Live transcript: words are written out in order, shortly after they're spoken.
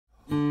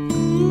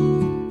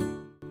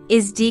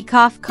Is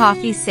decaf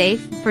coffee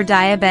safe for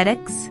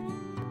diabetics?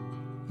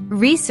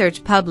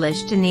 Research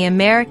published in the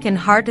American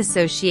Heart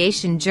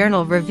Association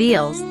journal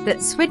reveals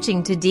that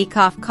switching to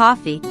decaf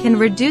coffee can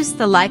reduce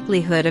the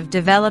likelihood of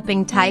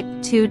developing type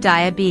 2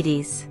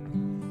 diabetes.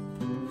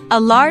 A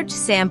large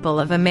sample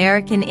of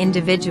American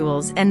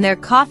individuals and their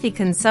coffee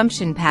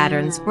consumption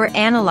patterns were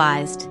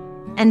analyzed,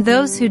 and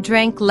those who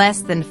drank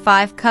less than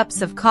 5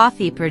 cups of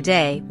coffee per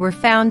day were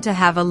found to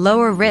have a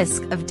lower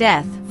risk of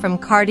death from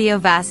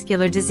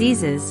cardiovascular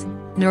diseases,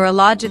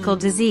 neurological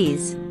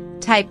disease,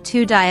 type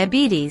 2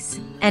 diabetes,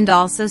 and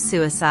also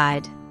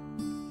suicide.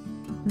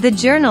 The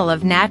Journal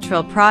of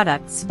Natural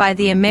Products by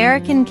the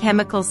American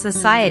Chemical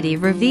Society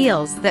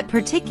reveals that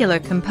particular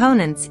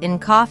components in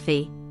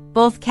coffee,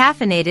 both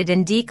caffeinated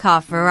and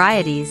decaf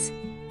varieties,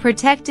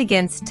 protect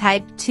against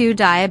type 2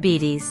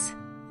 diabetes.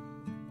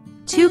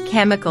 2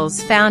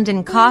 chemicals found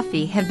in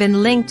coffee have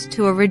been linked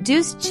to a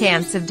reduced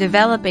chance of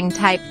developing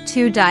type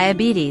 2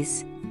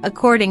 diabetes,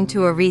 according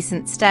to a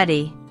recent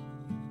study.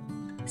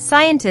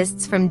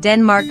 Scientists from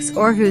Denmark's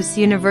Aarhus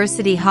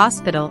University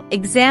Hospital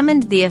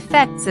examined the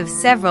effects of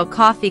several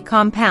coffee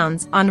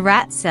compounds on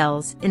rat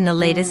cells in the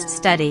latest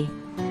study.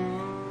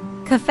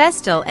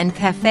 Cafestol and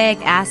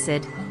caffeic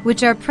acid,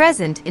 which are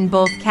present in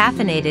both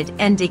caffeinated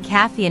and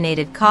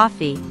decaffeinated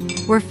coffee,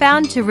 were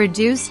found to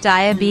reduce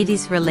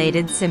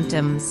diabetes-related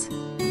symptoms.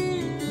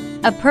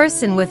 A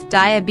person with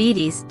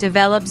diabetes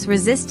develops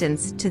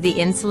resistance to the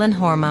insulin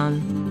hormone.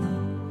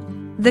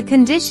 The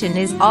condition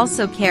is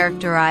also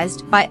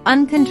characterized by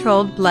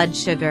uncontrolled blood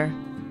sugar.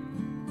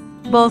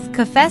 Both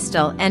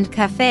Cafestol and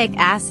caffeic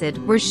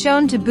acid were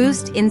shown to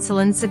boost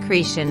insulin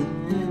secretion,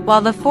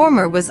 while the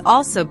former was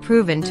also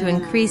proven to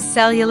increase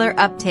cellular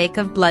uptake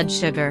of blood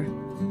sugar.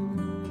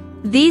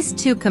 These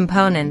 2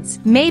 components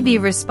may be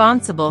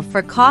responsible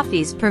for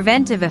coffee's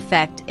preventive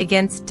effect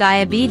against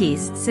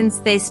diabetes since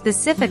they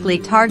specifically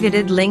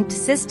targeted linked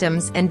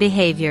systems and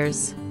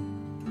behaviors.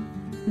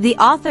 The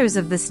authors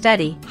of the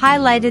study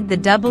highlighted the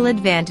double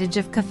advantage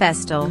of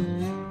Cafestol.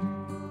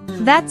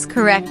 That's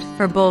correct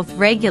for both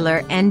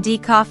regular and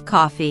decaf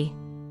coffee.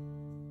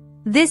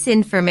 This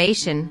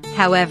information,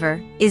 however,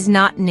 is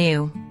not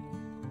new.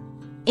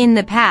 In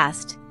the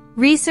past,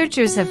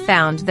 researchers have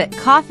found that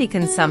coffee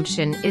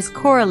consumption is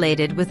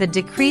correlated with a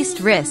decreased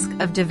risk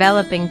of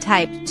developing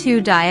type 2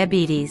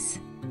 diabetes.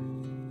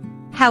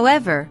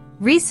 However,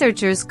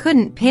 researchers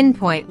couldn't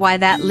pinpoint why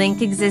that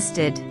link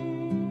existed.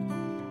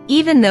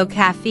 Even though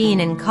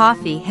caffeine in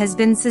coffee has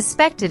been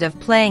suspected of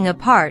playing a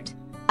part,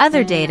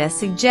 other data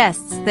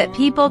suggests that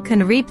people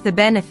can reap the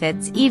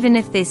benefits even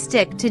if they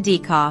stick to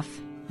decaf.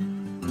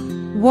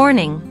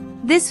 Warning: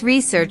 this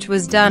research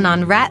was done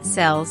on rat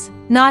cells,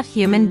 not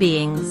human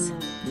beings.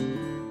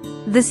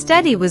 The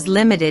study was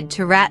limited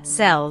to rat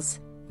cells,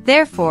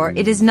 therefore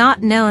it is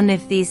not known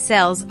if these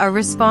cells are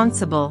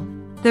responsible.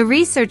 The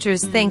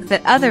researchers think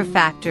that other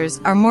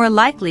factors are more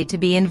likely to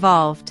be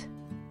involved.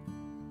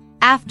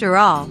 After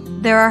all,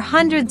 there are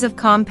hundreds of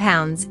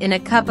compounds in a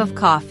cup of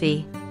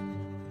coffee.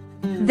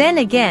 Then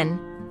again,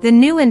 the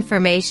new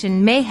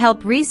information may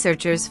help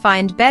researchers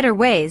find better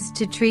ways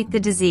to treat the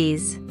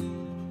disease.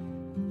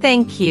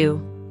 Thank you.